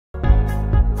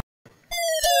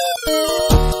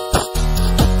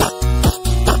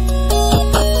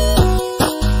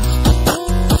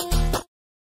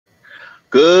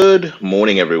Good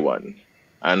morning, everyone,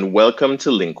 and welcome to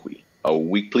Linkwe, a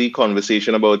weekly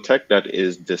conversation about tech that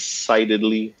is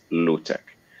decidedly low tech.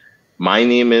 My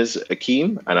name is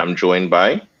Akeem, and I'm joined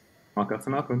by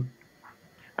Sanatan.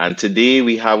 And today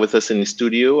we have with us in the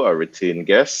studio our return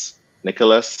guest,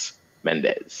 Nicholas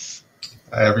Mendez.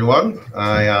 Hi, everyone.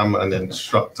 I am an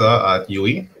instructor at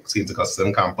UE, Seeds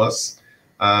Custom Campus,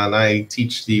 and I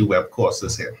teach the web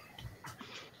courses here.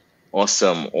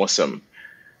 Awesome.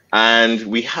 And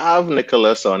we have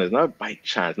Nicholas on. It's not by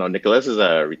chance. Now, Nicholas is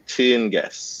a return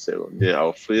guest. So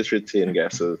our first return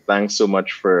guest. So thanks so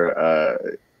much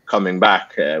for coming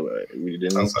back. We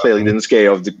clearly didn't scare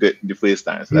you off the first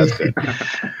time. So that's good.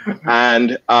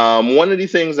 And one of the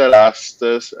things that asked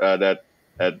us, that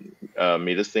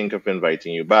made us think of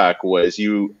inviting you back was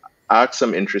you asked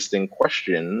some interesting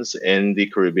questions in the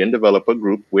Caribbean Developer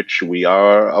Group, which we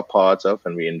are a part of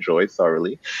and we enjoy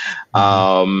thoroughly.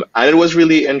 And it was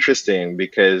really interesting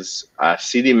because I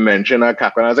see the mention of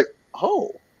Kappa and I was like,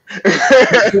 oh,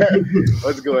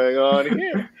 what's going on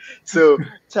here? So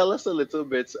tell us a little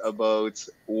bit about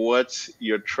what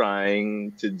you're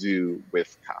trying to do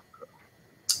with Kafka.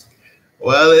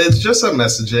 Well, it's just a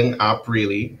messaging app,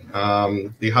 really.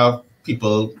 They have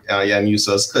people and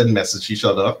users can message each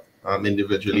other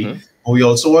individually. We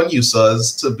also want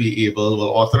users to be able,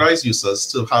 authorize users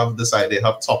to have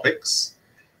have topics.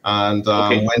 And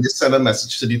when they send a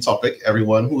message to the topic,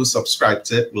 everyone who is subscribed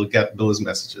to it will get those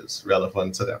messages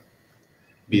relevant to them.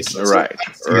 Right.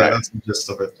 That's the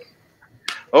gist of it.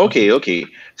 Okay.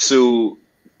 So,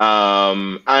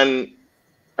 and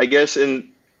I guess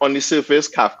on the surface,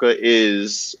 Kafka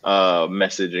is a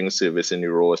messaging service in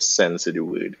the raw sense of the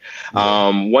word.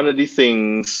 One of the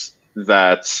things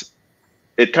that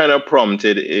it kind of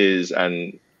prompted is,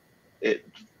 and it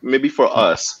maybe for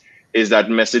us, is that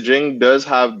messaging does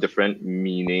have different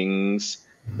meanings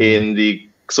in the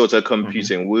sort of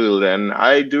computing world. And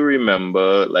I do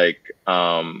remember, like,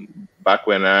 back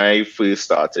when I first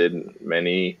started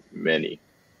many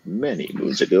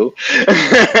moons ago,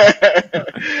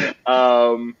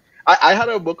 I had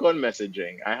a book on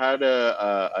messaging. I had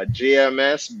a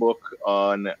JMS book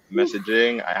on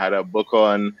messaging. I had a book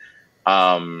on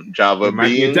Java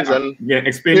beans and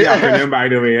explain the acronym, by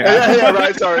the way.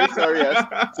 Right. Sorry. Yes.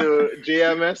 So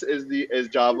JMS is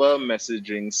Java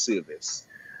Messaging Service,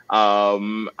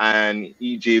 and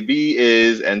EJB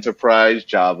is Enterprise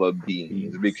Java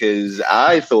Beans, because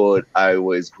I thought I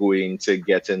was going to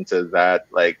get into that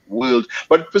world,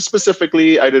 but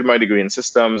specifically I did my degree in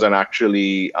systems, and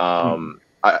actually when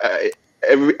I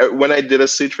did a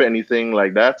search for anything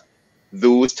like that,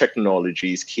 those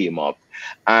technologies came up.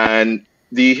 And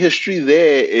the history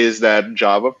there is that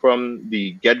Java from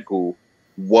the get-go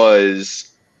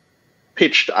was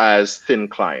pitched as thin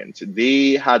client.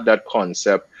 They had that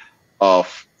concept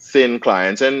of thin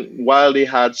clients. And while they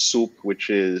had SOAP, which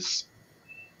is,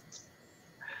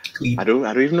 I don't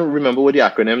even remember what the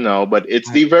acronym now, but it's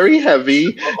the very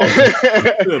heavy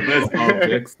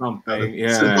object something.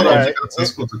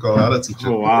 That's protocol.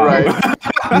 Right.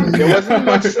 There wasn't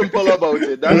much simple about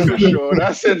it, that's for sure.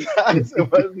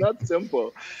 It was not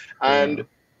simple. And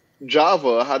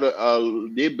Java had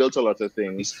they built a lot of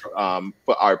things for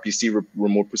RPC,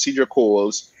 remote procedure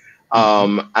calls,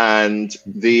 and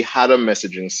they had a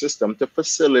messaging system to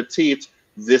facilitate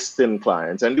this thin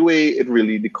client. And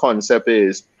the concept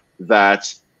is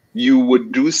that you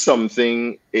would do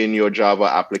something in your Java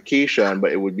application,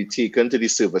 but it would be taken to the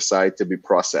server side to be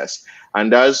processed.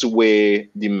 And that's where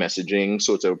the messaging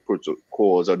sort of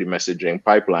protocols or the messaging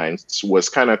pipelines was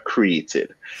kind of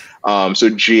created. So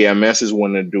JMS is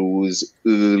one of those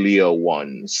earlier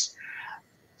ones.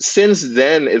 Since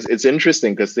then, it's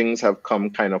interesting because things have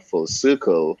come kind of full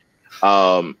circle,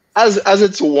 as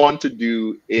it's wont to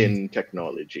do in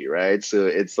technology, right? So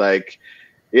it's like,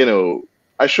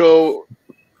 I show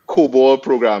COBOL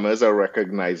programmers are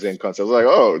recognizing concepts like,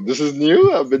 oh, this is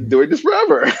new. I've been doing this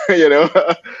forever,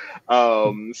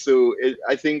 So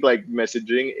I think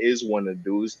messaging is one of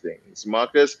those things.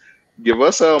 Marcus, give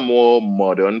us a more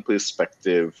modern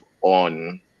perspective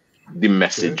on the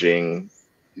messaging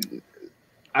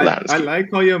landscape. I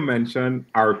like how you mentioned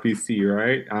RPC,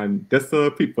 right? And just so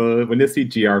people, when they see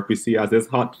gRPC as this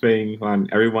hot thing, and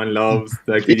everyone loves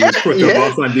to use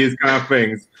protocols and these kind of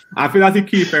things, I feel that's the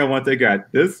key thing I want to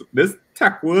get. This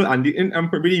tech world and the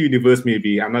universe,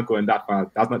 maybe, I'm not going that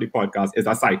far, that's not the podcast, is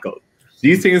a cycle.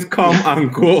 These things come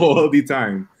and go all the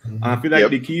time. And I feel like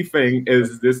the key thing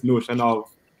is this notion of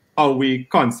how we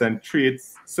concentrate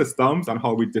systems and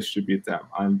how we distribute them,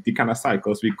 and the kind of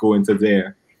cycles we go into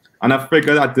there. And I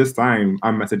figured at this time,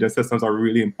 our messaging systems are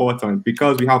really important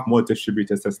because we have more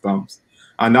distributed systems.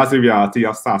 And that's the reality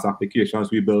of SaaS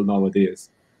applications we build nowadays.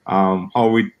 How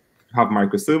we have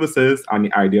microservices and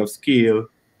the idea of scale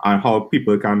and how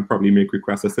people can probably make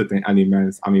requests to certain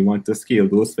elements, and we want to scale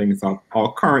those things up.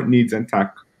 Our current needs in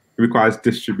tech requires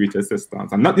distributed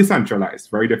systems and not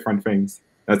decentralized, very different things.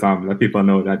 Let people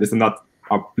know that this is not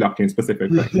a blockchain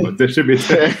specific thing, but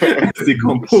distributed the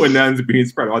components being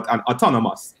spread out and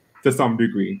autonomous to some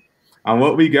degree. And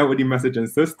what we get with the messaging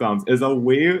systems is a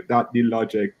way that the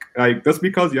logic, like just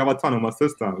because you have autonomous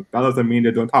systems, that doesn't mean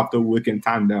they don't have to work in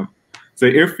tandem. So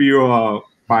if you are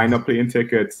buying a plane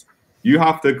ticket, you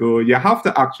have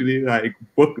to actually like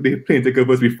book the plane ticket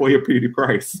first before you pay the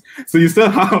price. So you still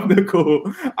have to go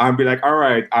and be like, all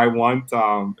right, I want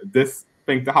this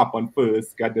thing to happen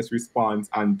first, get this response,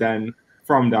 and then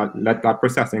from that, let that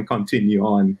processing continue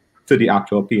on to the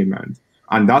actual payment.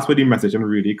 And that's where the messaging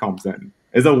really comes in.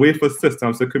 It's a way for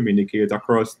systems to communicate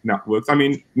across networks. I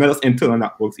mean, not just internal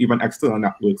networks, even external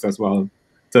networks as well,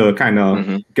 to kind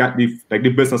of get the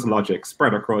business logic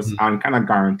spread across and kind of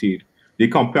guaranteed. The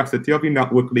complexity of the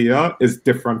network layer is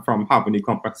different from having the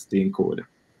complexity in code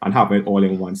and having it all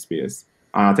in one space.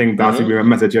 And I think that's the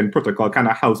messaging protocol kind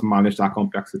of helps manage that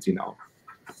complexity now.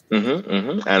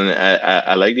 And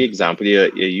I like the example you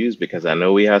use, because I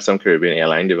know we have some Caribbean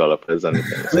airline developers and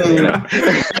things. So,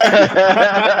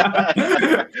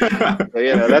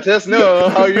 let us know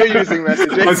how you're using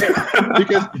messaging,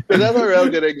 because that's a real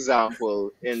good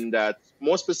example in that,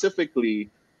 more specifically,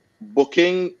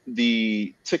 booking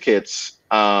the tickets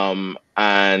and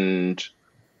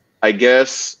I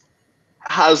guess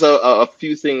has a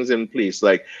few things in place.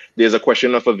 Like there's a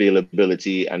question of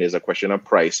availability and there's a question of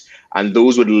price, and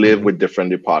those would live with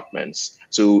different departments.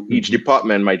 So each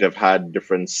department might have had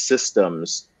different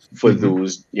systems for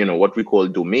those, what we call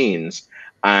domains,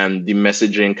 and the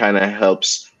messaging kind of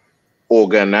helps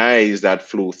organize that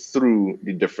flow through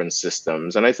the different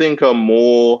systems. And I think a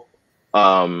more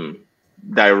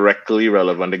directly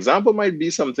relevant example might be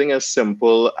something as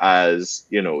simple as,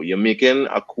 you're making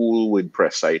a cool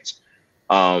WordPress site.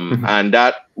 And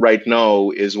that right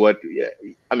now is what,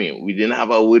 we didn't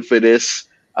have a word for this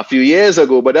a few years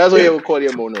ago, but that's what you would call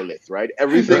your monolith, right?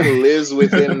 Everything lives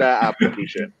within that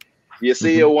application. You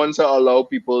say you want to allow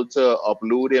people to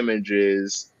upload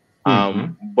images,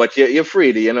 but you're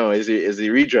afraid, is the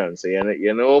region.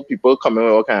 So, people coming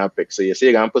with all kind of pics. So you say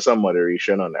you're going to put some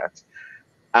moderation on that.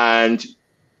 And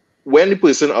when the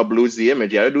person uploads the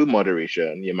image, you have to do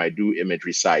moderation. You might do image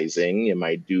resizing. You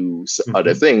might do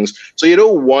other things. So you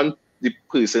don't want the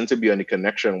person to be on the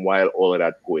connection while all of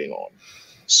that going on.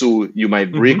 So you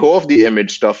might break off the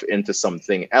image stuff into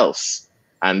something else.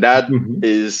 And that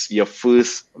is your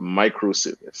first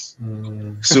microservice.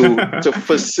 So to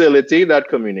facilitate that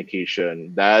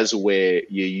communication, that's where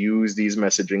you use these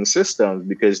messaging systems,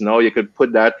 because now you could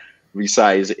put that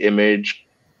resize image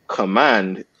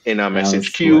command in a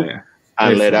message queue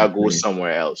and let that go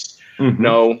somewhere else.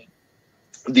 Now,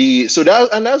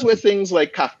 that's where things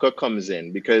like Kafka comes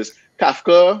in, because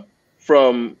Kafka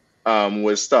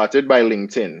was started by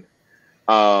LinkedIn,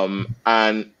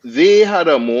 and they had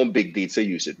a more big data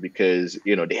usage because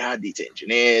they had data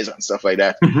engineers and stuff like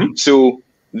that. So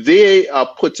they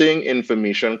are putting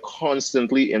information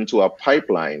constantly into a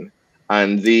pipeline,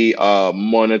 and they are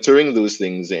monitoring those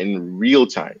things in real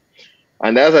time.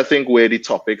 And that's, I think, where the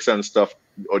topics and stuff,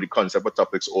 or the concept of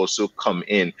topics, also come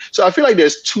in. So I feel like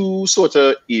there's two sort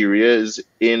of areas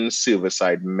in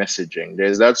server-side messaging.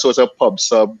 There's that sort of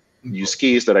pub-sub use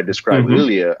case that I described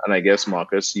earlier. And I guess,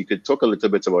 Marcus, you could talk a little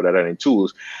bit about that and in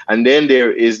tools. And then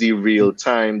there is the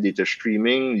real-time data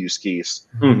streaming use case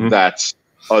that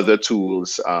other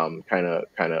tools kind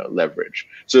of leverage.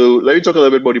 So let me talk a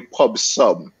little bit about the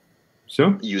pub-sub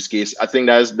use case. I think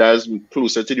that's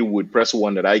closer to the WordPress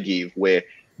one that I gave, where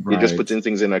you're just putting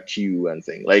things in a queue and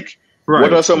thing. Like,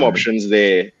 what are some options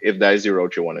there if that is the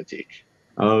route you want to take?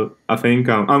 I think,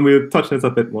 and we'll touch this a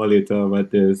bit more later,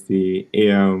 but there's the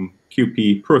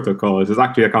AMQP protocol. It's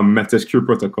actually like a message queue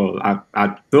protocol.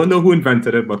 I don't know who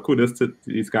invented it, but kudos to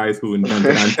these guys who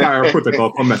invented an entire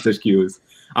protocol for message queues.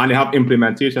 And they have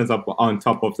implementations on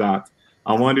top of that.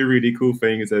 And one of the really cool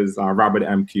things is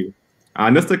RabbitMQ.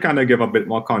 And just to kind of give a bit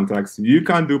more context, you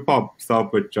can do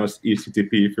pub/sub with just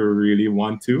HTTP if you really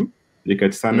want to. You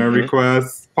could send a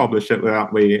request, publish it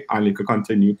that way, and you could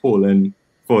continue polling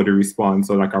for the response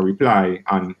or like a reply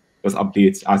and just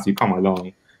updates as you come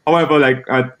along. However,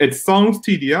 it sounds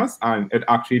tedious, and it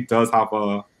actually does have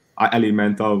a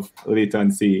element of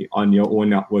latency on your own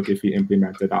network if you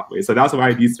implement it that way. So that's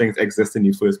why these things exist in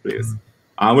the first place.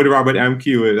 With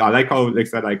RabbitMQ, I like how they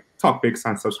said topics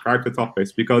and subscribe to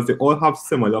topics, because they all have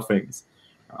similar things.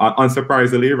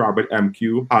 Unsurprisingly,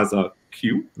 RabbitMQ has a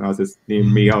Q, as his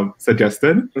name may have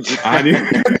suggested. And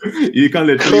you can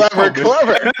literally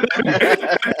clever.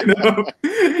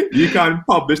 You can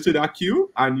publish to that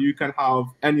queue, and you can have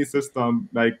any system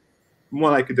like more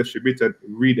like a distributed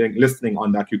reading, listening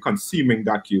on that queue, consuming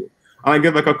that queue. And I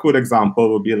give like a cool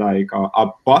example would be like a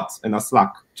bot in a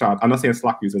Slack chat. I'm not saying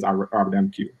Slack users are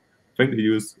RMQ. I think they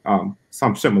use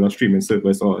some similar streaming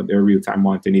service or their real-time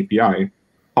monitoring API.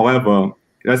 However,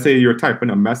 let's say you're typing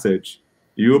a message,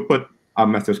 you put a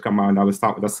message command that will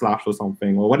start with a slash or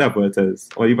something, or whatever it is,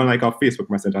 or even like a Facebook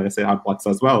message, I say had bots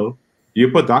as well. You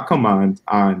put that command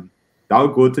and that will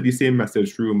go to the same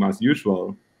message room as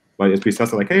usual, but it's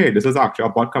precisely like, hey, this is actually a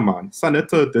bot command. Send it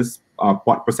to this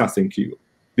bot processing queue.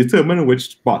 Determine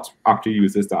which bot actually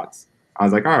uses that. I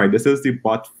was like, all right, this is the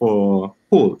bot for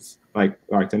polls. Like,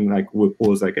 writing like with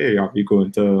polls, like, hey, are we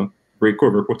going to break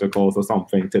over protocols or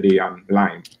something today on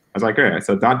line? I was like, okay,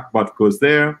 so that bot goes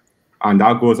there, and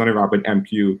that goes on a rapid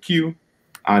MQ queue,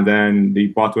 and then the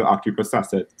bot will actually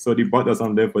process it. So the bot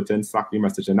doesn't live within Slack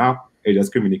messaging app. It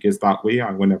just communicates that way,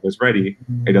 and whenever it's ready,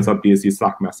 it just updates the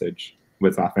Slack message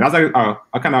with that. And that's like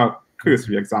a kind of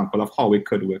cursory example of how it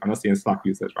could work. I'm not saying Slack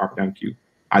uses rapid MQ.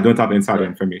 I don't have insider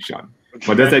information,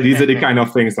 but these are the kind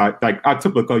of things that like a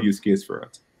typical use case for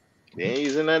it. Yeah,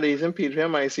 using PHP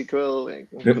and MySQL.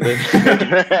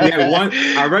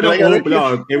 I read a whole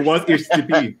blog. It was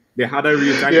HTTP. They had a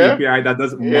real-time API that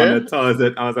does monitors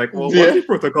it. I was like, well, what's the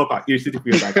protocol for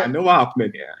HTTP? Like, I know what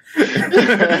happened here.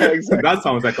 Exactly. That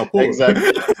sounds like a poll.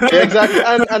 Exactly. Yeah, exactly.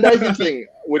 And that's the thing.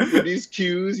 With these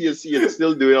queues, you're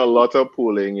still doing a lot of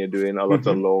polling. You're doing a lot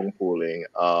of long polling.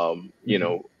 You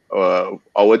know,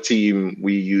 our team,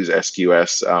 we use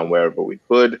SQS wherever we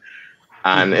could.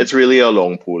 And it's really a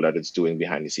long pool that it's doing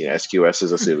behind the scene. SQS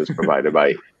is a service provided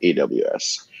by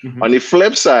AWS. On the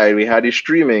flip side, we had the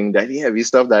streaming, that heavy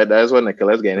stuff. That's what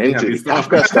Nicholas getting into. The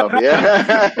Kafka stuff,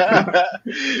 yeah.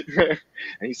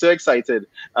 And he's so excited.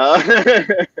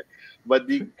 But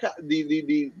the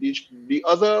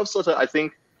other sort of, I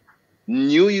think,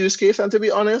 new use case, and to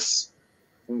be honest,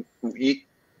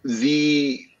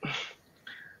 the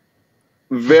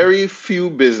very few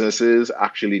businesses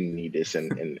actually need this in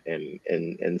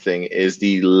thing is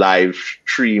the live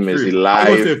stream, is the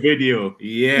live video.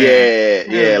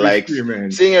 Yeah, like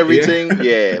seeing everything.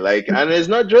 Yeah, like, and it's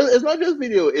not just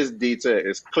video, it's data,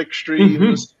 it's click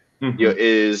streams.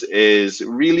 Is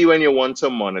really when you want to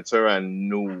monitor and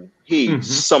know, hey,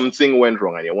 something went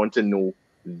wrong, and you want to know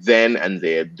then and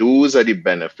there. Those are the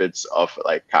benefits of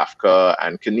like Kafka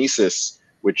and Kinesis,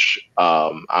 which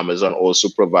Amazon also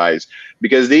provides,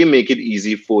 because they make it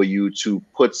easy for you to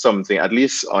put something, at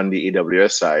least on the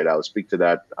AWS side. I'll speak to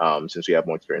that since we have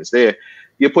more experience there.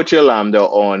 You put your Lambda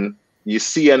on, you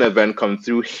see an event come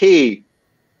through, hey,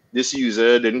 this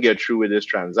user didn't get through with this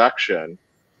transaction.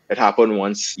 It happened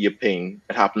once, you ping,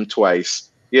 it happened twice,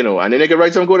 you know, and then you can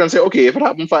write some code and say, okay, if it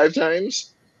happened 5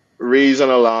 times, raise an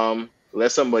alarm,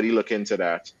 let somebody look into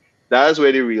that. That's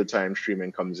where the real-time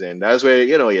streaming comes in. That's where,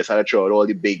 you know, you start to throw out all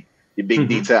the big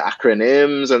data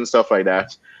acronyms and stuff like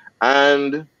that.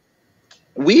 And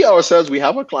we ourselves, we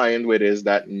have a client where there's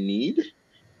that need,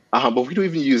 but we don't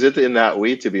even use it in that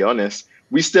way, to be honest.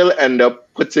 We still end up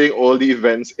putting all the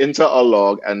events into a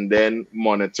log and then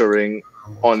monitoring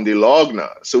on the log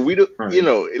now. So we do, you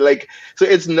know, like, so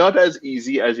it's not as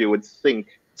easy as you would think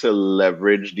to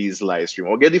leverage these live stream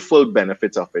or get the full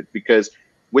benefits of it, because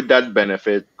with that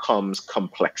benefit comes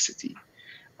complexity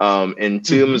in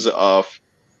terms of,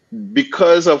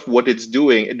 because of what it's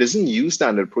doing, it doesn't use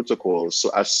standard protocols. So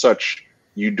as such,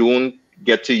 you don't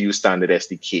get to use standard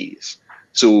SDKs.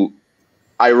 So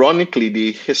ironically,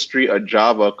 the history of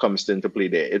Java comes into play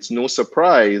there. It's no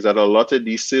surprise that a lot of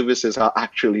these services are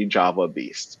actually Java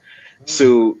based.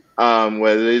 So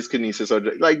whether it's Kinesis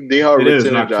or like, they are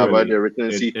written in Java, they're written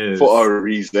in C for a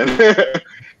reason.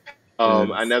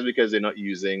 And that's because they're not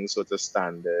using sort of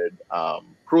standard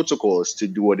protocols to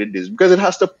do what it is, because it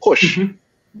has to push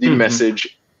the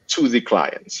message to the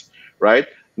clients, right?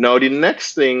 Now, the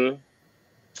next thing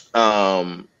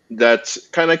that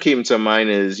kind of came to mind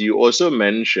is, you also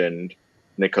mentioned,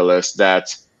 Nicholas,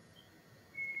 that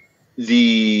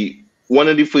one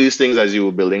of the first things as you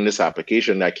were building this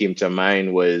application that came to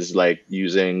mind was like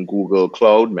using Google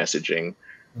Cloud messaging.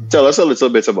 Tell us a little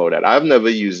bit about that. I've never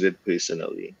used it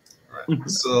personally.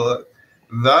 So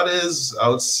that is, I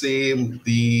would say,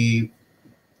 the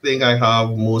thing I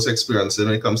have most experience in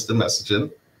when it comes to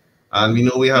messaging. And we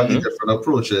know we have the different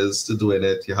approaches to doing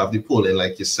it. You have the polling,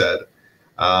 like you said.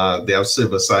 They have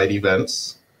server-side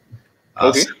events,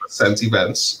 server-sent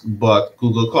events, but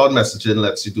Google Cloud Messaging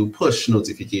lets you do push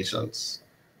notifications,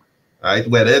 right?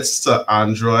 Whether it's to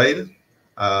Android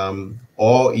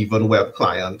or even web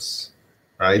clients,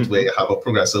 right? Where you have a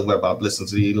progressive web app listen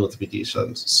to the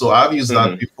notifications. So I've used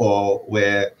that before,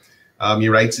 where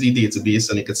you write to the database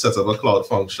and you could set up a cloud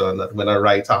function that when a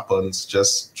write happens,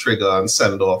 just trigger and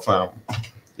send off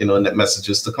net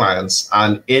messages to clients.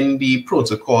 And in the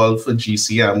protocol for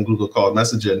GCM, Google Cloud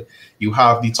Messaging, you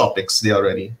have the topics there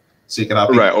already. So you can have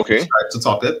people subscribe to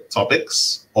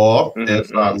topics, or if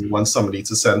you want somebody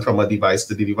to send from a device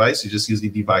to the device, you just use the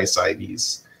device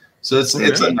IDs. So it's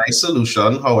a nice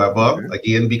solution. However,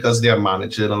 again, because they are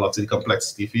managing a lot of the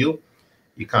complexity for you,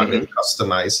 you can't really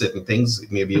customize certain things.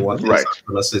 Maybe you want things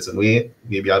in a certain way.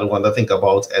 Maybe I don't want to think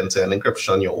about end-to-end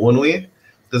encryption your own way,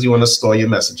 because you want to store your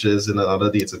messages in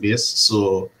another database.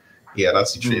 So yeah,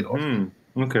 that's the trade-off.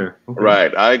 Okay.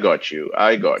 Right, I got you.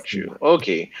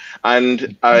 Okay,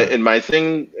 and in my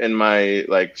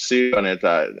see on it,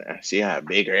 I see a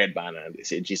big red banner. They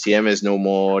say GCM is no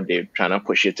more. They're trying to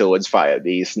push it towards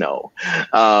Firebase now.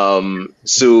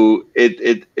 So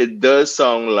it does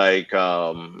sound like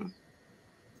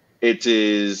it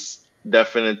is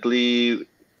definitely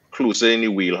closer in the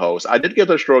wheelhouse. I did get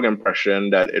a strong impression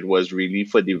that it was really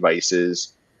for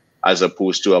devices as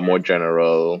opposed to a more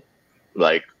general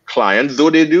client, though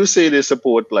they do say they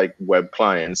support web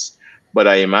clients, but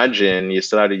I imagine you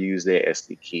still have to use their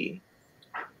SDK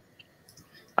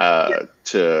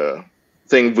to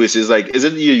think versus is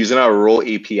it you're using a raw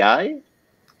API?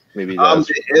 Maybe there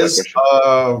is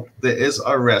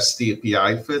a REST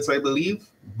API for it, I believe,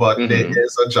 but there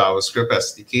is a JavaScript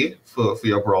SDK for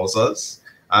your browsers,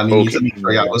 and you need to make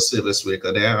sure you have a service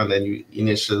worker there, and then you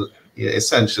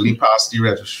essentially pass the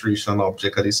registration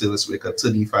object of the service worker to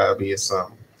the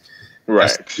Firebase.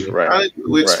 Right. And it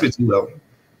works pretty well.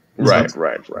 Right.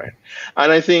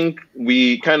 And I think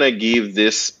we kind of gave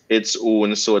this its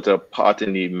own sort of part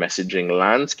in the messaging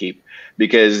landscape,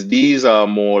 because these are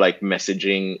more like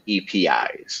messaging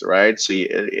APIs, right? So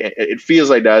it feels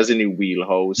like that's in the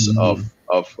wheelhouse of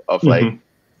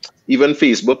even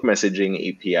Facebook messaging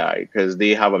API, because they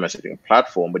have a messaging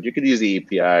platform, but you could use the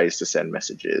APIs to send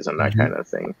messages and that kind of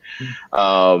thing.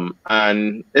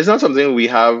 And it's not something we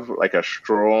have a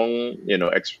strong,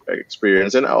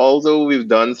 experience in. Although we've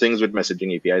done things with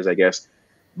messaging APIs, I guess,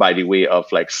 by the way of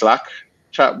Slack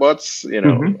chatbots,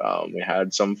 we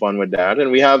had some fun with that,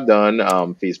 and we have done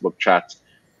Facebook chat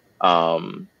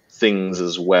things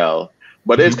as well.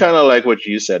 But it's kind of like what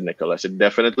you said, Nicholas. It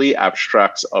definitely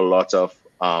abstracts a lot of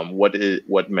what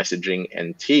messaging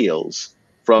entails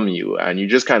from you, and you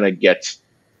just kind of get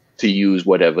to use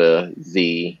whatever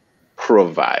they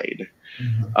provide.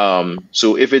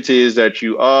 So if it is that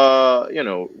you are,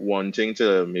 wanting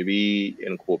to maybe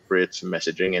incorporate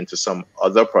messaging into some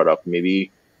other product, maybe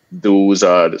those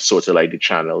are sort of the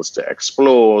channels to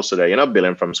explore, so that you're not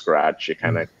building from scratch. You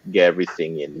kind of get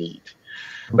everything you need.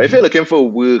 But if you're looking for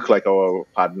work like our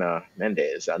partner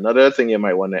Mendez, another thing you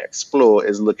might want to explore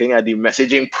is looking at the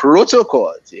messaging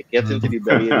protocols. You get into the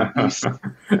belly of the beast,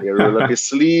 you roll up your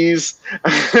sleeves,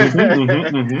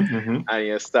 and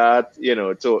you start,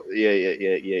 you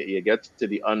get to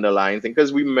the underlying thing.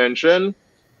 Because we mentioned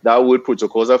that word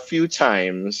protocols a few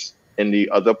times in the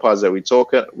other parts that we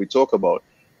talk about.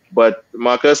 But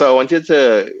Marcus, I want you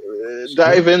to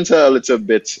dive into a little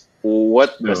bit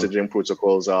what messaging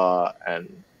protocols are. And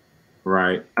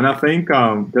I think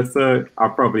I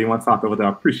probably want to talk about the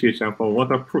appreciation for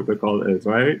what a protocol is,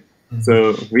 right?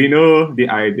 So we know the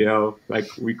idea of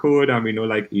we code, and we know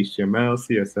HTML,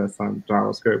 CSS, and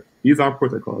JavaScript. These are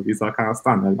protocols. These are kind of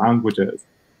standard languages.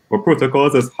 But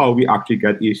protocols is how we actually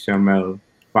get HTML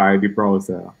by the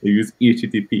browser. We use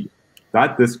HTTP.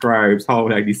 That describes how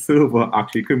the server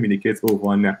actually communicates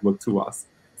over a network to us.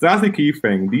 So that's the key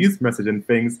thing. These messaging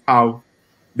things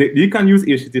you can use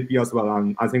HTTP as well,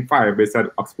 and I think Firebase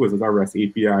exposes a REST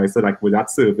API, so with that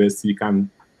service you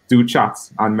can do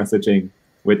chats and messaging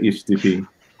with HTTP.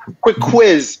 Quick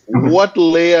quiz: what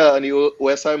layer on your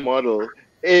OSI model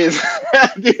is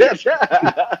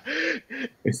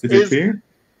HTTP?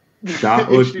 That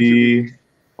would be.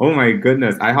 Oh my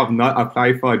goodness! I have not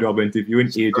applied for a job interview in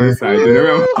ages, so I don't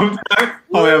remember.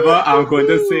 However, I'm going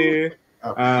to say.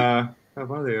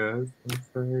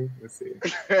 Let's see.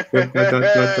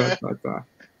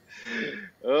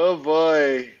 Oh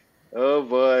boy.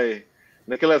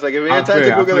 Nicholas, I give you time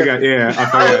to Google it. Yeah,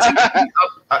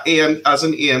 AM as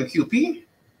an AMQP?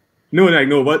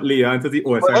 No, what layer into the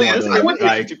OSI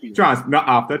model? Not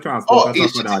after transport. Oh,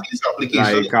 HTTP's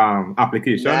application.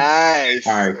 Application. Nice.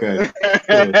 All right,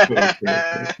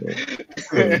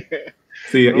 good.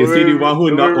 So you see the one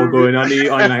who not going on the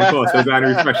online courses and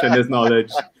refreshing his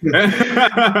knowledge.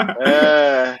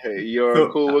 Your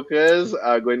co-workers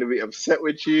are going to be upset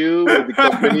with you with the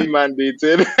company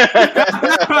mandated.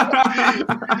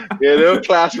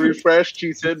 Class refresh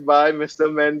treated by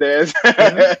Mr. Mendez.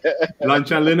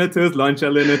 Lunch unlimited. Lunch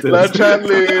unlimited.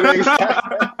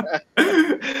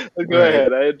 Go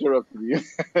ahead, I interrupted you.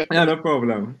 Yeah, no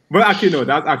problem. But actually, no,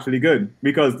 that's actually good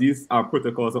because these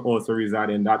protocols also reside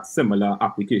in that similar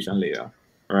application layer,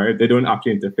 right? They don't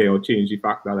actually interfere or change the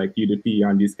fact that like UDP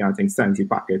and these kind of things send the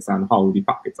packets and how the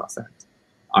packets are sent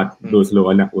at those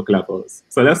lower network levels.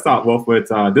 So let's start off with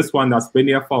this one that's been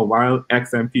here for a while,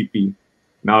 XMPP.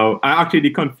 Now, actually,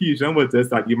 the confusion with this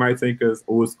that you might think is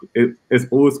old school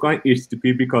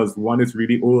HTTP because one is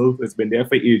really old, it's been there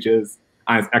for ages,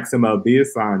 and it's XML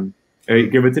based. And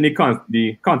given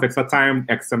the context of time,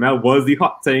 XML was the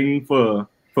hot thing for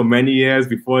many years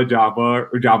before Java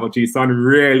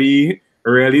JSON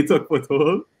really took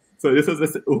foothold. So this is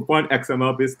this open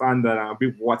XML based standard.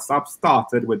 WhatsApp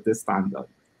started with this standard.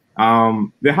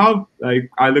 They have,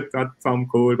 like, I looked at some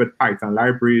code with Python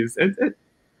libraries. It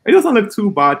doesn't look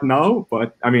too bad now,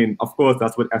 but I mean, of course,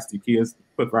 that's what SDK is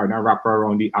put right now, wrapper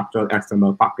around the actual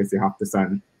XML packets they have to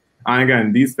send. And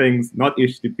again, these things, not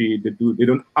HTTP, they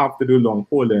don't have to do long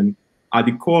polling. At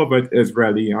the core of it is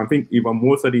really, I think even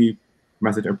most of the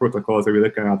messaging protocols that we're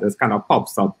looking at is kind of pub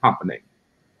sub happening.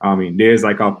 I mean, there's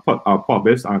like a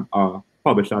publish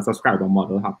and subscriber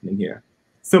model happening here.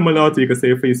 Similar to, you could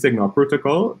say, for the Signal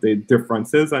protocol, the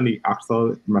differences and the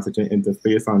actual messaging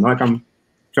interface, and like I'm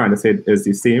trying to say is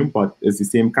the same, but it's the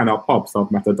same kind of pub sub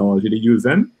methodology they're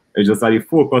using. It's just that the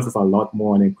focus is a lot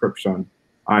more on encryption.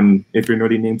 And if you know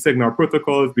the name Signal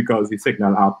protocols, because the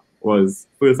Signal app was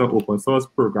first an open source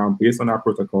program based on our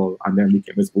protocol and then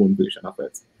became its own version of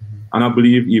it. And I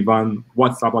believe even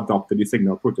WhatsApp adopted the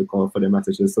Signal protocol for their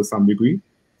messages to some degree.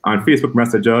 And Facebook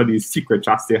Messenger, the secret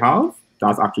chats they have,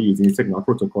 that's actually using the Signal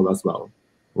protocol as well,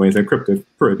 when it's encrypted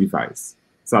per device.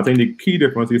 So I think the key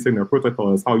difference with the Signal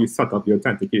protocol is how you set up the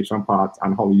authentication part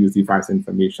and how you use device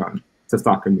information to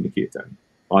start communicating.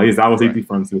 Well, at least that was the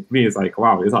difference with me. It's like,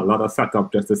 wow, there's a lot of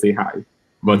setup just to say hi.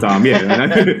 But yeah,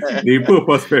 the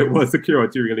purpose for it was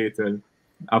security related.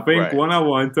 I think one I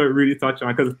want to really touch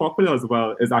on, because it's popular as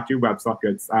well, is actually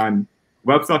WebSockets. And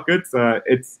WebSockets,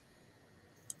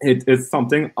 it's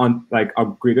something on like a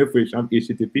greater version of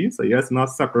HTTP. So yes, not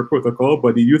separate protocol,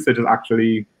 but the usage is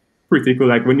actually pretty cool.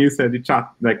 Like when you said the chat,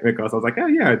 like because I was like, oh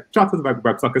yeah, chat is like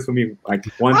WebSockets for me. Like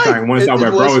once I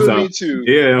web browser, me too.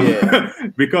 Yeah.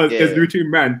 Because it's literally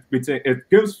meant it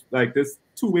gives like this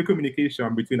two-way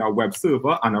communication between a web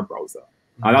server and a browser.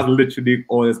 And that's literally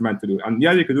all it's meant to do. And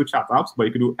yeah, you can do chat apps, but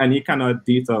you can do any kind of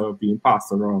data being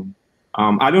passed around.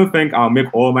 I don't think I'll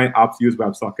make all my apps use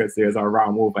WebSockets. There's a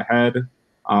RAM overhead.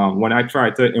 When I try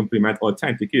to implement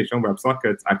authentication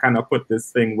WebSockets, I kind of put this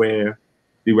thing where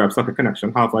the WebSocket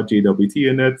connection have a JWT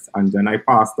in it, and then I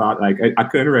pass that. Like I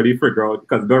couldn't really figure out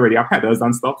because they already have headers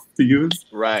and stuff to use.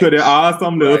 Right. So there are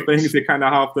some little things you kind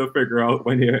of have to figure out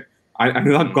when you're. I'm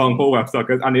not going for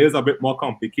WebSockets, and it is a bit more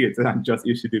complicated than just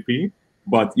HTTP,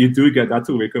 but you do get that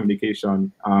two-way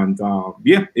communication, and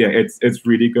it's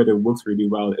really good. It works really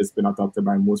well. It's been adopted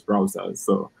by most browsers,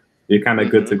 so you're kind of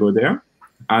good to go there.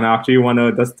 And I actually want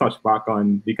to just touch back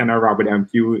on the kind of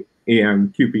RabbitMQ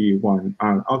AMQP one,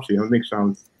 and actually I'll make sure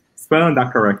I'm spelling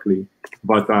that correctly.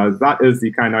 But that is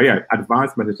the kind of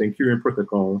advanced messaging queuing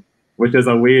protocol, which is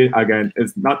a way, again, it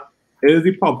is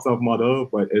the pub sub model,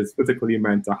 but it's particularly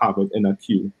meant to have it in a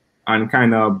queue and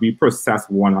kind of be processed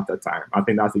one at a time. I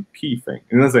think that's a key thing.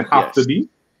 It doesn't have to be,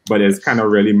 but it's kind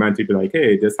of really meant to be like,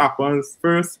 hey, this happens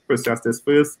first, process this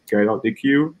first, get out the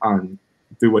queue, and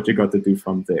do what you got to do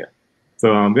from there.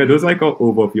 So there's like an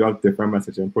overview of different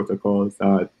messaging protocols.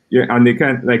 And they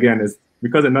can, again, it's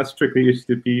because they're not strictly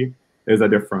HTTP, is a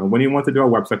different. When you want to do a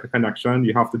WebSocket connection,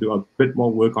 you have to do a bit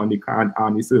more work on the client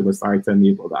and the server side to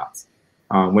enable that.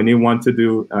 When you want to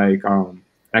do like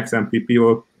XMPP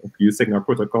or use Signal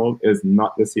protocol, is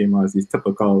not the same as these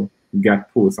typical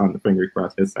get, post, and ping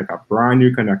request. It's like a brand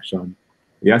new connection.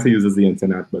 Yes, it uses the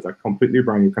internet, but it's a completely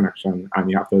brand new connection, and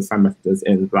you have to send messages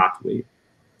in that way.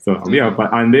 So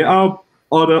and there are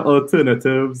other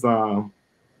alternatives.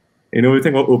 We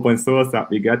think about open source that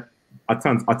we get a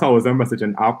 1,000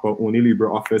 messaging app, but only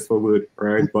LibreOffice for Word,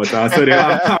 right? But so there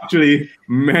are actually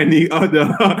many other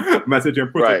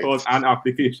messaging protocols and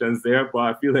applications there, but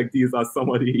I feel like these are some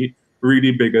of the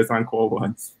really biggest and core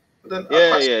ones. Then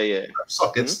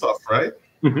socket stuff, right?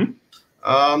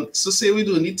 So say we're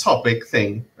doing the topic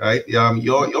thing, right?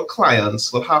 Your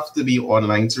clients will have to be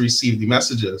online to receive the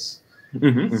messages. Say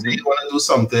you want to do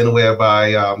something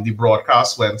whereby the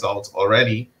broadcast went out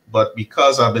already, but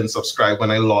because I've been subscribed,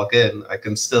 when I log in, I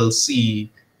can still see,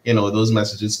 you know, those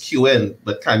messages queue in.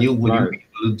 But would you be able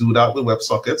to do that with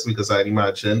WebSockets? Because I'd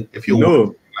imagine if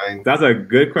you that's a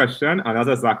good question, and that's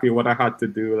exactly what I had to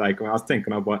do. Like when I was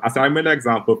thinking about, I made an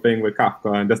example thing with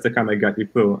Kafka, and just to kind of get the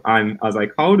flow. And I was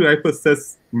like, how do I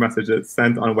persist messages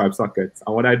sent on WebSockets?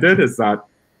 And what I did is that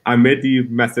I made the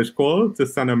message call to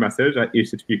send a message at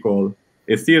HTTP call.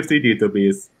 It saves the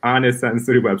database and it sends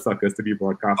to the WebSockets to be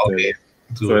broadcasted. Okay.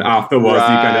 So afterwards, you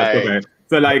can just put it.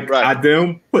 So like I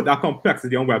didn't put that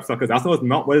complexity on WebSockets. That's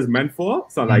not what it's meant for.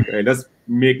 So like let's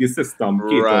make the system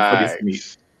cater for this need.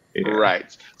 Yeah.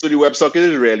 Right. So the WebSocket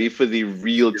is really for the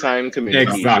real-time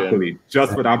communication. Exactly.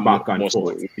 Just for that back and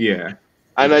forth. Yeah.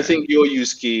 And I think your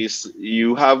use case,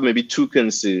 you have maybe two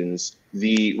concerns.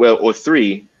 Or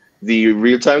three. The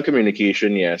real-time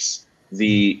communication, yes.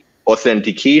 The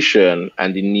authentication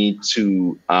and the need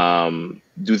to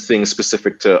do things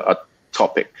specific to a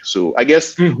topic. So I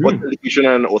guess authentication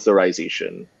and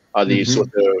authorization are the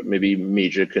sort of maybe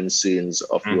major concerns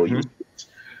of your use case.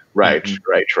 Right.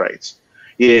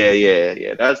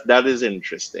 Yeah. That is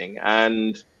interesting.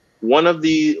 And one of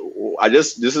the,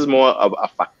 this is more of a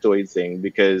factoid thing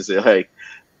because like,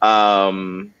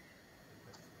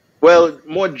 well,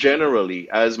 more generally,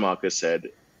 as Marcus said,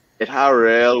 it have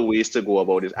real ways to go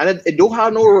about it. And it don't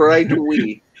have no right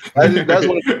way. That's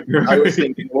what I was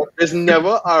thinking. There's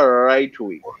never a right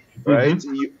way, right?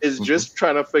 It's just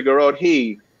trying to figure out,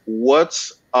 hey,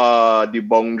 what are the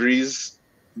boundaries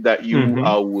that you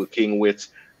are working with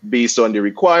based on the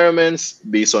requirements,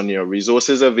 based on your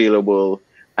resources available,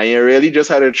 and you really just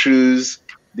had to choose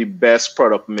the best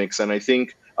product mix. And I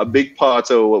think a big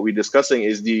part of what we're discussing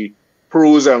is the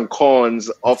pros and cons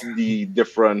of the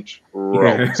different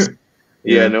routes,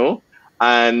 you know?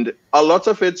 And a lot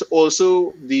of it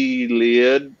also,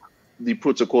 the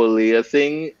protocol layer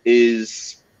thing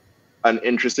is an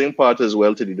interesting part as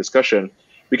well to the discussion,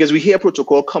 because we hear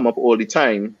protocol come up all the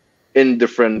time in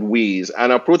different ways.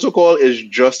 And a protocol is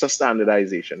just a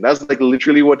standardization. That's like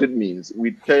literally what it means.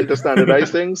 We tend to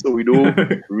standardize things, so we don't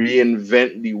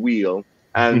reinvent the wheel.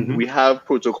 And we have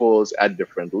protocols at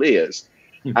different layers.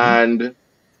 And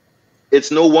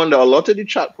it's no wonder a lot of the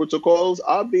chat protocols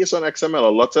are based on XML. A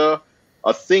lot of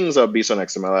things are based on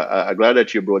XML. I'm glad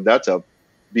that you brought that up,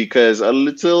 because a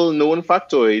little known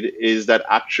factoid is that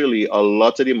actually a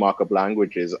lot of the markup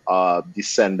languages are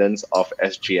descendants of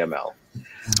SGML.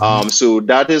 So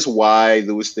that is why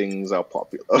those things are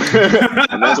popular.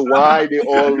 And that's why they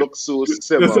all look so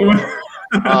similar.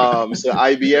 So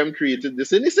IBM created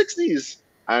this in the 60s.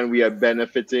 And we are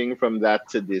benefiting from that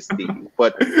to this day.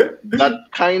 But that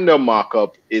kind of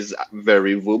markup is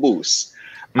very verbose.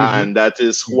 And that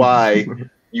is why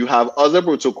you have other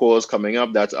protocols coming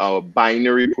up that are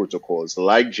binary protocols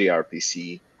like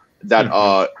gRPC that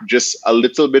are just a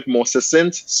little bit more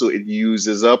succinct. So it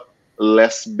uses up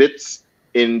less bits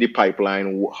in the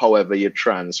pipeline, however you're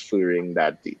transferring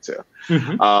that data.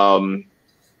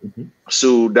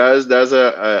 So there's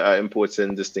a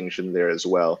important distinction there as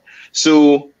well.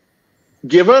 So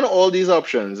given all these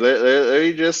options, let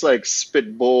me just like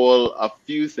spitball a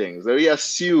few things. Let me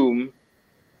assume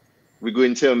we're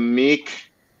going to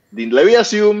let me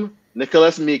assume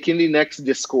Nicholas making the next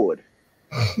Discord.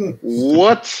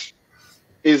 What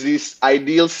is this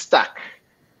ideal stack?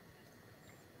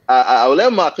 I'll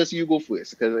let Marcus, you go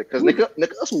first, because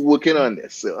Nicholas working on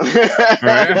this. So.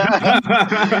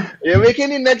 You're making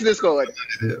the next Discord.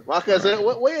 Marcus,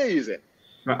 what are you using?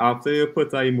 After you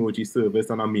put an emoji service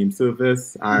and a meme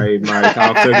service, I might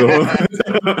have to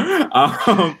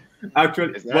go.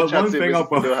 Actually, well, one thing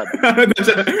about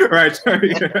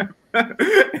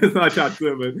it's not chat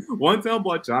service. One thing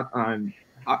about chat and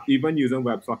even using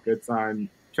WebSockets and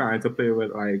trying to play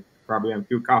with like probably a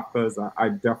few Kafkas, I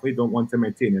definitely don't want to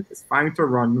maintain it. It's fine to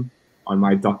run on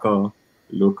my Docker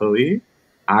locally.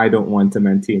 I don't want to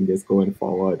maintain this going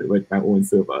forward with my own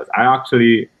servers.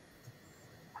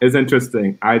 It's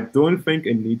interesting. I don't think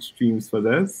it needs streams for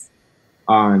this.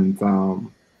 And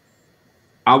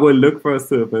I will look for a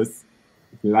service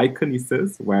like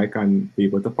Kinesis where I can be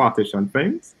able to partition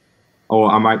things. Or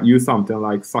I might use something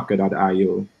like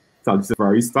Socket.io. So this is the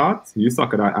very start. Use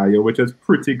Socket.io, which is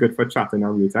pretty good for chatting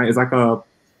and real time. It's like a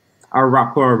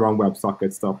wrapper around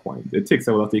WebSocket stuff point. It takes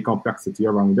a lot of the complexity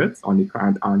around it on the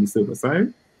client and the server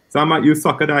side. So I might use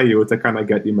Socket.io to kind of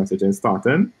get the messaging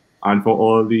starting. And for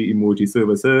all the emoji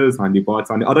services and the bots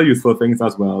and the other useful things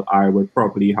as well, I would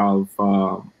probably have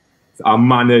a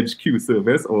managed queue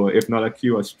service, or if not a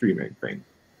queue, a streaming thing.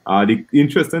 The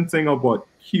interesting thing about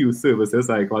queue services,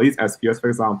 like all these SQS, for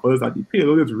example, is that the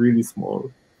payload is really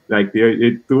small. Like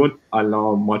they don't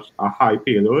allow much a high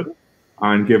payload.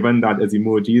 And given that it's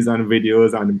emojis and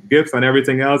videos and GIFs and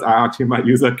everything else, I actually might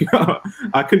use a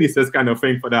kinesis kind of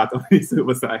thing for that on the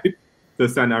server side to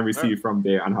send and receive from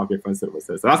there and have different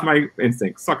services. So that's my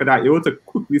instinct. Socket that able to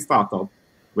quickly start up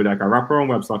with like a wraparound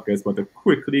WebSockets, but to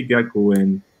quickly get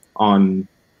going on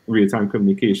real-time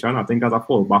communication. I think as a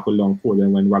fallback with long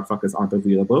polling when WebSockets aren't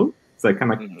available. So it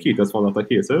kind of caters for a lot of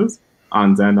cases.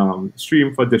 And then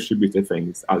stream for distributed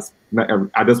things. As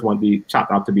I just want the chat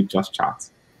app to be just chat.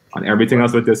 And everything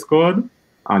else with Discord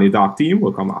and the dark team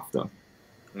will come after.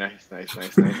 Nice.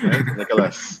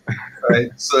 Nicholas. Right.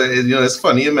 So it's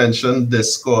funny you mentioned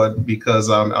Discord because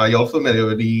are y'all familiar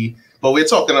with the? But we're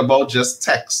talking about just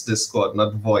text Discord,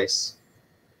 not voice.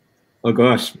 Oh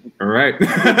gosh! All right.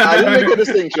 I didn't make a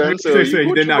distinction, so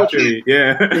you didn't actually.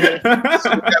 Yeah. So,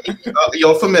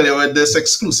 you're familiar with this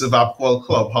exclusive app called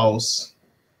Clubhouse?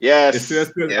 Yes.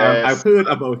 Yes. I've heard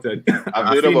about it.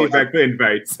 I've heard about it.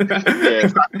 Invites.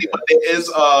 Yes. But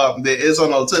there is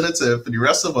an alternative for the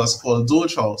rest of us called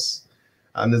Doge House,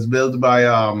 and it's built by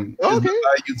a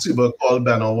YouTuber called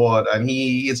Ben Award, and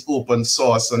he is open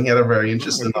source and he had a very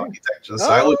interesting architecture.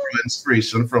 So I would draw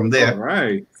inspiration from there. All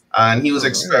right. And he was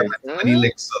experimenting with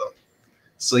Elixir.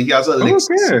 So he has a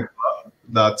Elixir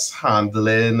that's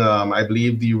handling, I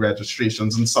believe, the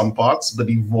registrations in some parts, but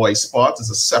the voice part is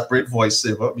a separate voice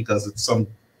server because it's some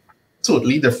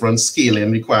totally different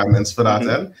scaling requirements for that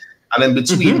end. And then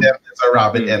between them, there's a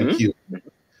Rabbit MQ.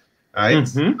 Right?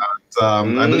 And,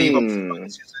 I believe I'm using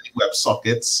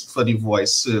WebSockets for the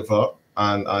voice server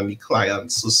and the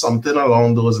client. So something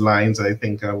along those lines, I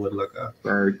think I would look at.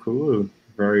 Very cool.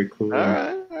 Very cool.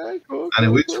 All right, cool. And it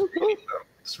works really well.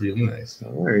 It's really nice.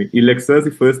 All right. Elixir is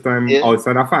the first time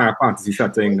outside of Final Fantasy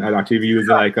setting I'd actually be using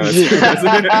like a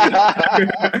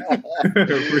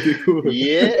pretty cool.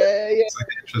 Yeah. It's like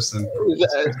interesting.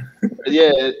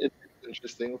 It's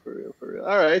interesting for real.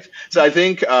 All right. So I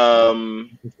think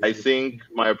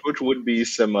my approach would be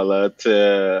similar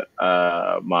to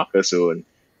Marcus' own,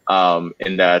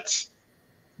 in that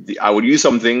I would use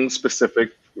something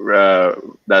specific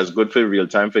that's good for real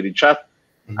time for the chat.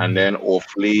 And then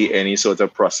hopefully any sort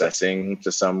of processing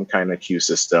to some kind of queue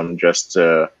system just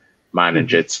to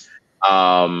manage it.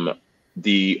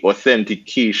 The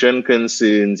authentication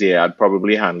concerns, I'd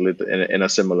probably handle it in a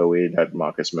similar way that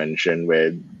Marcus mentioned,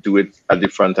 where do it at the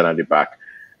front and at the back.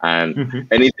 And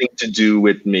anything to do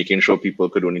with making sure people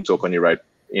could only talk on the right,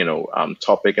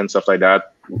 topic and stuff like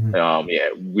that,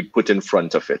 we'd put in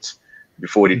front of it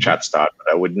before the chat starts. But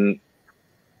I wouldn't,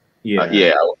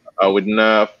 I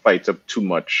wouldn't fight up too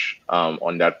much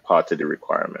on that part of the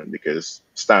requirement because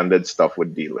standard stuff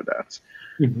would deal with that.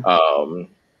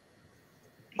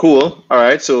 Cool. All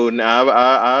right. So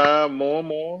now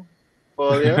more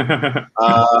for you.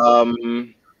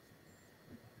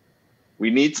 We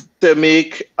need to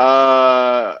make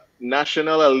a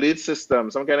national alert system,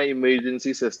 some kind of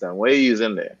emergency system. What are you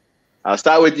using there? I'll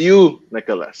start with you,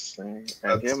 Nicholas.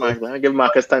 Give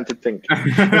Marcus time to think.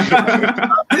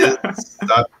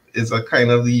 That is a kind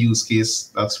of the use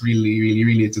case that's really, really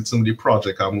related to the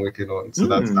project I'm working on. So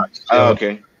that's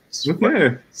actually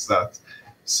that.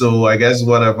 So I guess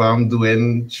whatever I'm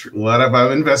doing, whatever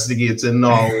I'm investigating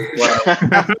now. All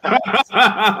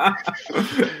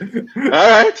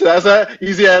right, that's an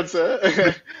easy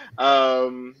answer.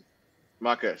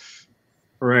 Marcus.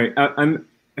 Right, and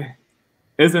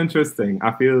it's interesting.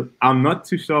 I feel I'm not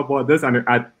too sure about this, and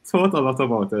I thought a lot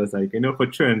about this. Like, for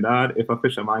Trinidad, if a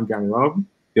fisherman gang robbed,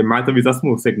 they might have used a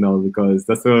smoke signal because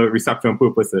that's for reception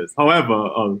purposes.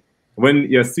 However, when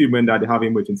you're assuming that they have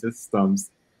emergency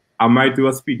systems, I might do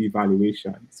a speed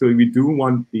evaluation. So we do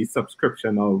want the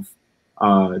subscription of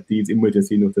these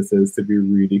emergency notices to be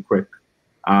really quick.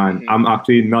 And I'm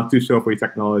actually not too sure for the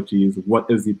technologies what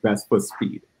is the best for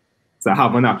speed. So I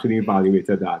haven't actually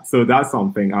evaluated that. So that's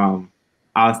something I'll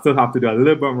still have to do a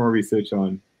little bit more research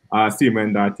on,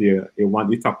 assuming that you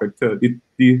want the topic to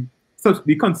the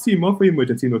consumer for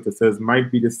emergency notices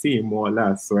might be the same more or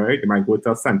less, right? They might go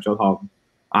to a central hub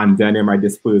and then they might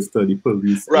disperse to the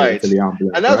police, to the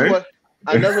ambulance. And that's what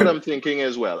I'm thinking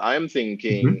as well. I'm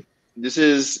thinking this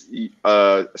is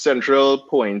a central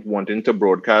point wanting to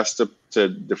broadcast to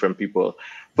different people.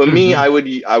 For me, I would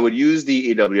use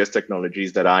the AWS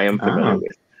technologies that I am familiar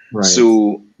with. Right.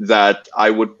 So that I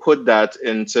would put that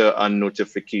into a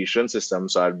notification system.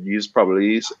 So I'd use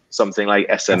probably something like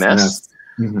SNS.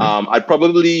 I'd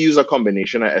probably use a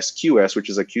combination of SQS, which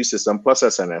is a queue system, plus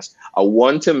SNS. I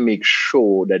want to make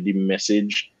sure that the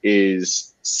message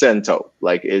is sent out,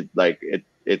 it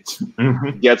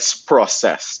gets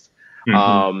processed.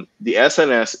 The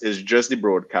SNS is just the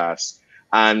broadcast.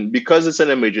 And because it's an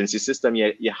emergency system,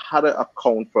 you had to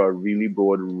account for a really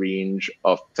broad range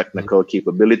of technical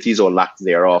capabilities or lack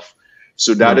thereof.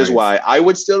 So that is why I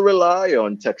would still rely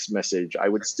on text message. I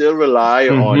would still rely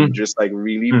on just like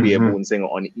really bare bones thing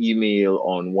on email,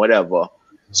 on whatever.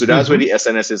 So that's where the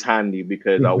SNS is handy,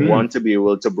 because I want to be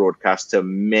able to broadcast to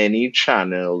many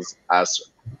channels,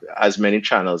 as many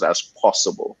channels as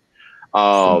possible.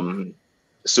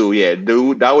 So yeah,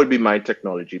 that would be my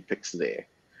technology picks there.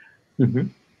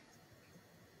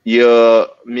 You're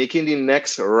making the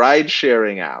next ride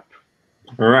sharing app.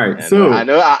 All right. And so I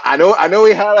know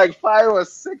we had like 5 or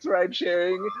 6 ride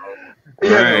sharing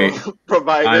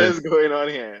providers going on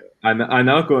here. I'm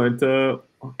not going to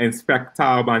inspect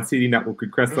tab and see the network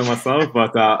request for myself,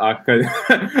 but I could,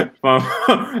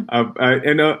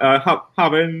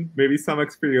 having maybe some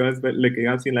experience, but looking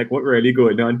and seeing like what really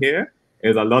going on here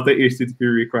is a lot of HTTP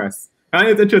requests, and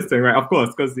it's interesting, right? Of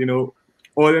course, because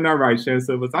all in our ride sharing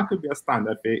service, that could be a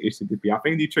standard for HTTP. I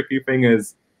think the tricky thing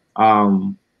is,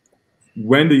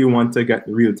 when do you want to get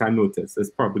real-time notice? It's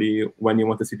probably when you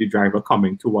want to see the driver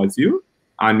coming towards you,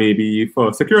 and maybe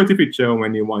for security feature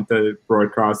when you want to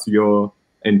broadcast your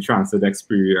in-transit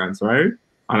experience, right?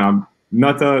 And I'm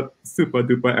not a super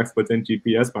duper expert in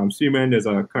GPS, but I'm assuming there's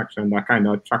a connection that kind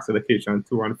of tracks the location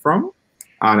to and from.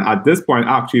 And at this point,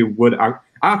 I actually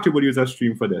would use a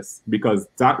stream for this, because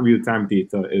that real-time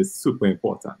data is super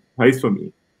important, at least for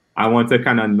me. I want to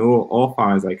kind of know how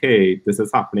far it's like, hey, this is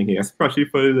happening here, especially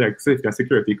for like safety and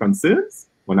security concerns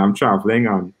when I'm traveling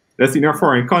and let's say in a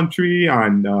foreign country.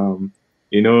 And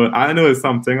I know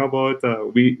something about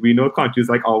we know countries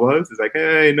like ours. It's like,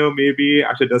 hey, maybe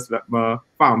I should just let my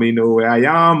family know where I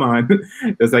am, and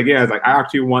it's like, yeah, it's like I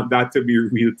actually want that to be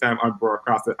real time and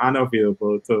broadcasted and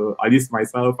available to at least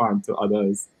myself and to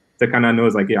others to kind of know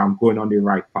it's like, yeah, I'm going on the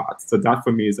right path. So that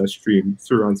for me is a stream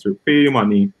through and through. Pay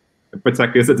money,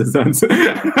 protect your citizens.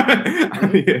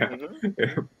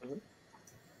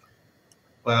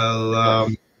 Well,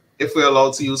 if we're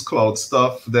allowed to use cloud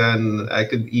stuff, then I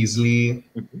could easily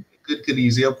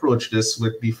approach this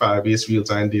with the Firebase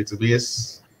real-time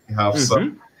database. You have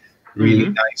some really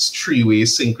nice 3-way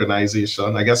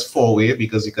synchronization. I guess 4-way,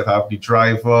 because you could have the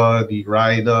driver, the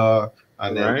rider,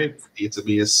 and then the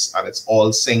database, and it's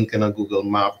all sync in a Google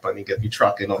map, and you get the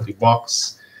tracking of the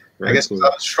box. I guess you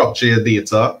have to structure your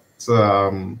data.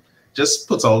 So just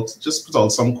put out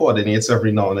some coordinates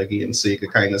every now and again, so you can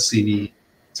kind of see the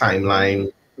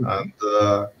timeline,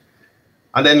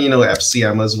 and then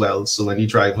FCM as well. So when the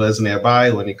driver is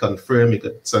nearby, when you confirm, you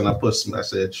could send a push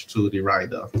message to the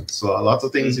rider. So a lot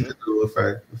of things you could do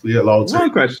if we allow to.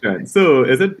 One question. So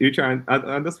is it you trying?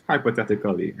 And just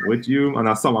hypothetically, would you on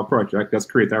a summer project just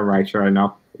create a ride sharing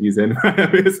app using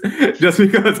just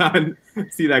because I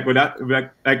see like with that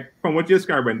like from what you're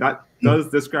describing, that does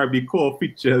describe the core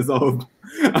features of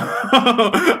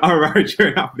a ride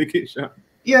sharing application.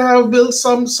 Yeah, I've built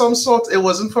some sort. It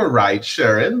wasn't for ride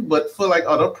sharing, but for like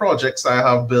other projects, I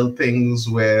have built things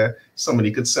where somebody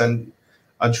could send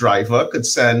a driver could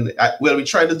send. Well, we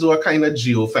try to do a kind of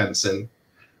geofencing,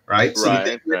 right? So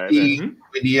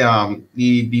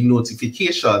the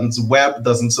notifications, web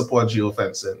doesn't support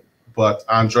geofencing, but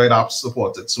Android apps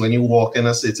support it. So when you walk in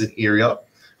a certain area,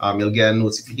 you'll get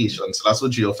notifications. So that's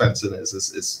what geofencing is.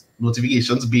 It's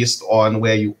notifications based on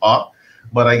where you are.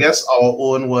 But I guess our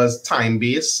own was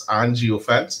time-based and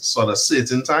geofence. So at a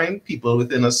certain time, people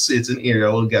within a certain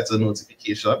area will get a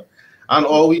notification. And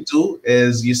all we do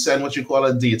is you send what you call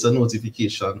a data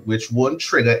notification, which won't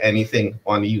trigger anything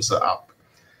on the user app.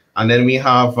 And then we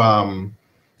have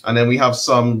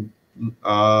some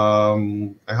I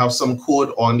have some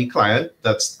code on the client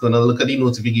that's gonna look at the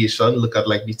notification, look at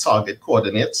like the target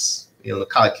coordinates,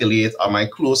 calculate, am I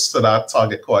close to that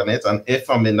target coordinate? And if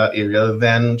I'm in that area,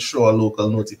 then show a local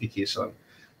notification.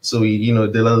 So we, did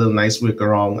a little nice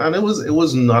workaround, and it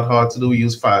was not hard to do. We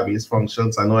use Firebase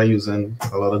functions. I know I'm using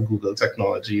a lot of Google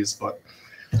technologies, but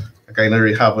I kind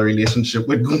of have a relationship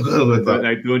with Google with that.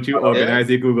 Like, don't you organize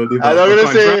a Google developer I'm not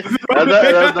gonna say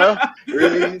that's not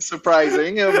really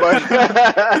surprising,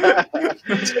 but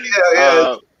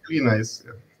really nice.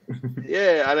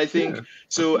 Yeah, and I think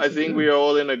we are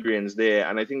all in agreement there.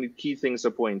 And I think the key things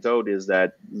to point out is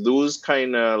that those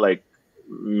kind of like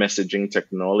messaging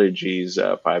technologies,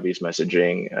 Firebase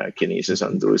messaging, Kinesis,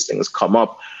 and those things come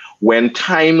up when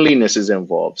timeliness is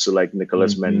involved. So like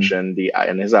Nicholas mentioned,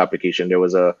 in his application, there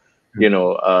was a,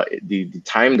 the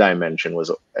time dimension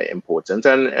was important.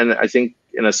 And I think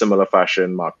in a similar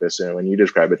fashion, Marcus, when you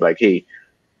describe it like, hey,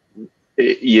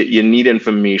 you need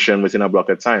information within a block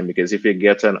of time, because if you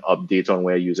get an update on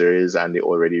where a user is and they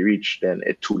already reached, then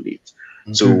it's too late.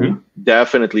 So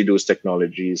definitely those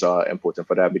technologies are important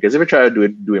for that, because if you try to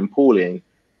doing polling,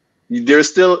 there's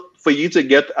still, for you to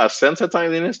get a sense of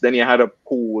timeliness, then you had to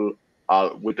poll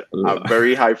with a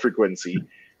very high frequency.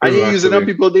 And you're using up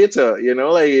people data, you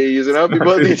know, like you're using up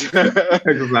people data.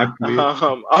 Exactly.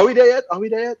 Are we there yet? Are we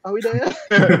there yet? Are we there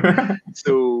yet?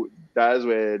 So that's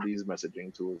where these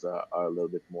messaging tools are a little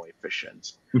bit more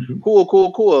efficient.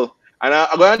 Cool. And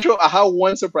I'm going to show, I have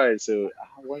one surprise. So I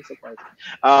have one surprise.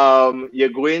 You're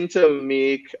going to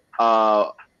make a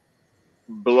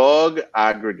blog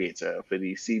aggregator for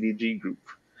the CDG group.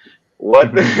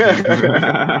 What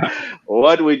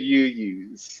what would you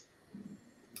use?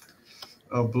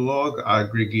 A blog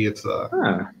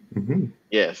aggregator.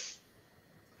 Yes.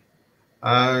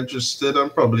 I'm interested in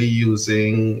probably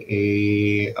using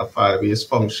a Firebase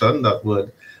function that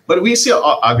would, but we see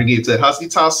our aggregator, it has the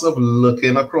task of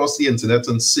looking across the internet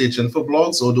and searching for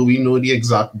blogs, or do we know the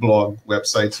exact blog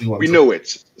websites we want? We know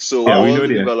it. So all the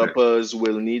developers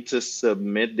will need to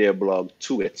submit their blog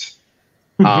to it.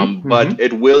 But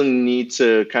it will need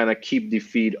to kind of keep the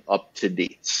feed up to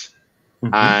date.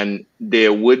 And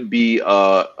there would be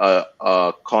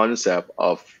a concept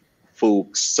of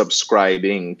folks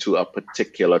subscribing to a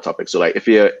particular topic. So like if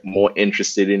you're more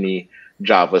interested in the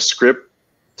JavaScript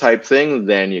type thing,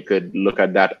 then you could look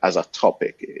at that as a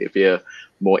topic. If you're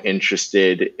more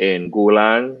interested in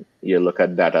Golang, you look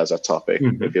at that as a topic.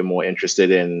 If you're more interested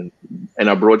in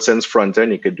a broad sense front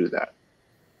end, you could do that.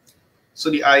 So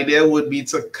the idea would be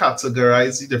to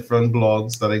categorize the different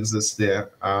blogs that exist there.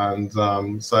 And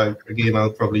again, I'll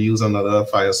probably use another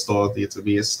Firestore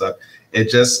database that it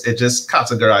just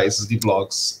categorizes the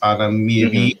blogs. And then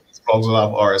maybe these blogs will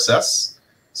have RSS.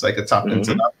 So I could tap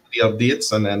into that, the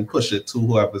updates, and then push it to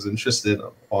whoever's interested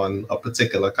on a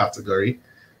particular category.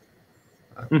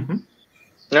 All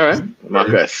right,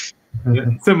 Marcus.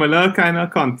 Similar kind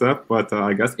of concept, but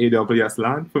I guess AWS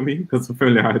land for me because of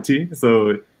familiarity.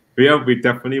 So we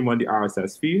definitely want the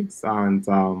RSS feeds, and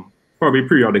probably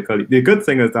periodically. The good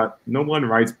thing is that no one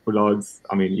writes blogs.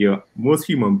 I mean, most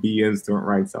human beings don't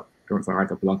write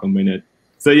a blog a minute.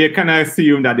 So you kind of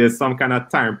assume that there's some kind of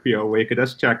time period where you could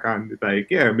just check and it's like,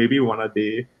 yeah, maybe one a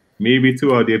day, maybe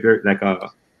 2 a day, like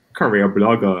a career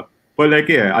blogger. But like,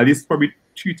 yeah, at least probably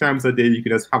 3 times a day, you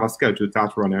can just have a scheduled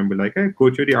task running and be like, hey,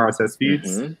 go through the RSS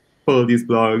feeds, pull these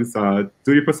blogs,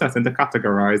 do the processing to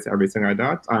categorize everything like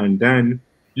that, and then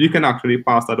you can actually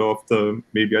pass that off to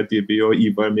maybe a DB or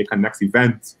even make a next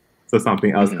event so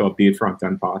something else could update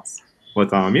front-end parts.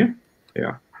 But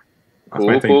yeah.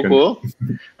 Cool.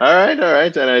 All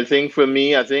right. And I think for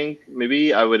me,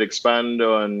 maybe I would expand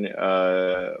on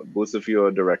both of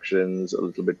your directions a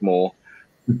little bit more.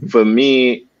 For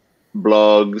me,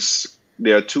 blogs,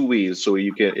 there are 2 ways. So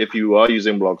you can, if you are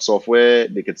using blog software,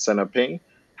 they could send a ping.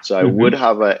 So I would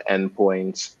have an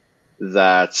endpoint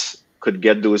that could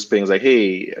get those pings like,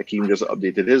 hey, Akeem just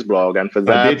updated his blog. And for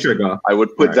that, I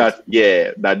would put that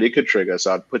they could trigger.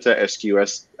 So I'd put a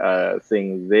SQS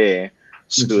thing there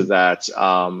so that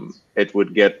it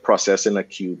would get processed in a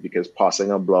queue, because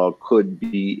parsing a blog could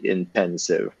be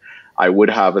intensive. I would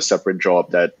have a separate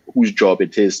job whose job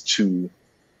it is to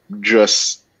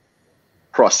just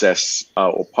process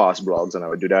or parse blogs, and I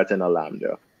would do that in a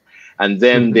Lambda. And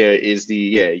then there is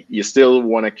you still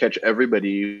want to catch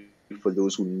everybody for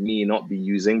those who may not be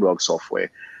using blog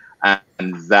software.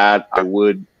 And that I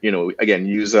would, again,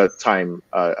 use a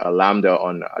Lambda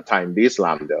on a time-based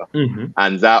Lambda.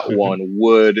 And that one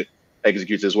would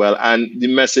execute as well. And the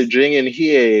messaging in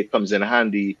here comes in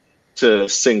handy to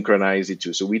synchronize it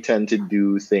too. So we tend to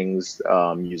do things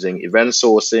using event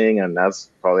sourcing, and that's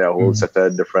probably a whole set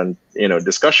of different,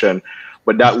 discussion.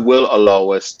 But that will allow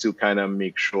us to kind of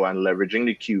make sure, and leveraging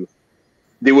the queue,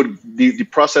 the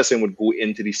processing would go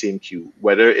into the same queue,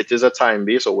 whether it is a time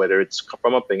base or whether it's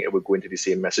from a ping, it would go into the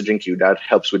same messaging queue. That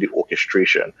helps with the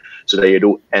orchestration so that you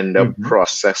don't end up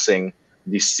processing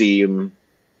the same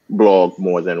blog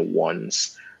more than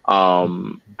once.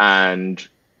 And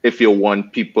if you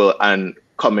want people and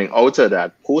coming out of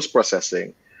that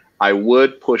post-processing, I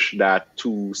would push that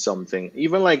to something,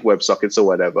 even like WebSockets or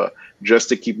whatever, just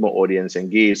to keep my audience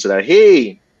engaged so that,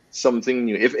 hey, something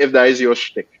new. If that is your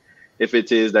shtick. If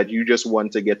it is that you just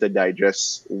want to get a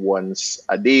digest once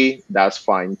a day, that's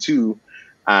fine too.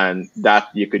 And that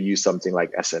you could use something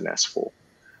like SNS for.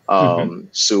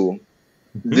 So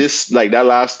this, like that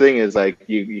last thing is like,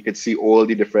 you could see all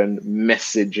the different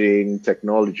messaging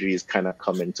technologies kind of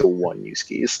come into one use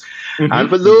case. And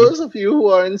for those of you who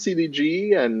are in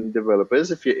CDG and developers,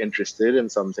 if you're interested in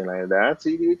something like that,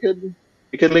 you could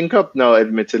we can link up now.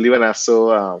 Admittedly, when I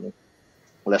saw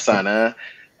Lasana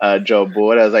job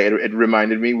board, I was like, it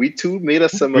reminded me we too made a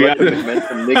similar commitment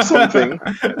to make something,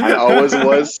 and ours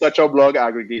was such a blog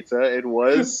aggregator. It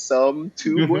was some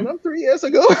 2 going on 3 years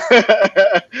ago.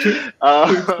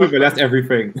 But that's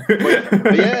everything.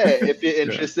 But yeah, if you're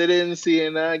interested in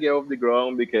seeing that get off the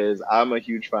ground, because I'm a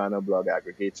huge fan of blog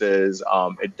aggregators,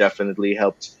 it definitely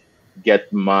helped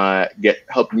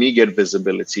helped me get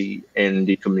visibility in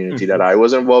the community that I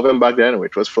was involved in back then,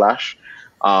 which was Flash.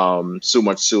 So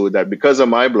much so that because of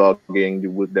my blogging, the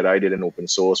work that I did in open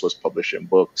source was publishing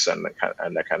books and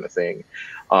that kind of thing.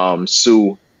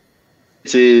 So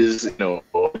it is,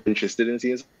 interested in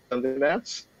seeing something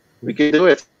else, we can do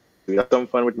it. We have some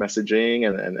fun with messaging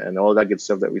and all that good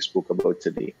stuff that we spoke about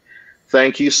today.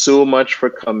 Thank you so much for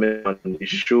coming on the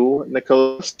show,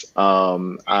 Nicholas.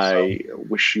 I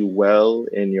wish you well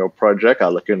in your project.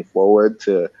 I'm looking forward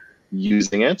to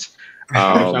using it.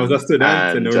 I was a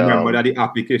student, remember that the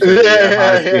application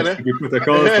has HTTP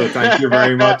protocol, so thank you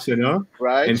very much,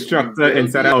 Right. Instructor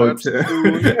inside out.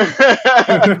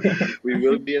 We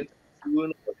will be in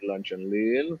soon for the lunch and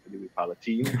learn for the Pala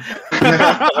team.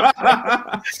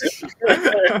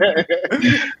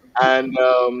 And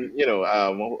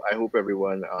I hope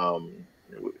everyone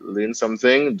learned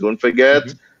something. Don't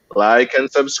forget, like and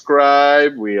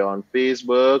subscribe. We're on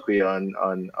Facebook, we're on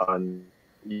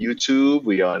YouTube,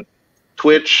 we're on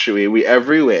Twitch, we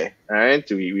everywhere, right?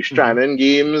 We stranding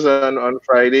games on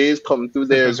Fridays, come through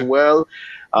there as well.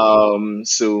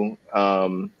 So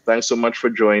thanks so much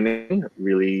for joining.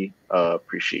 Really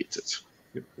appreciate it.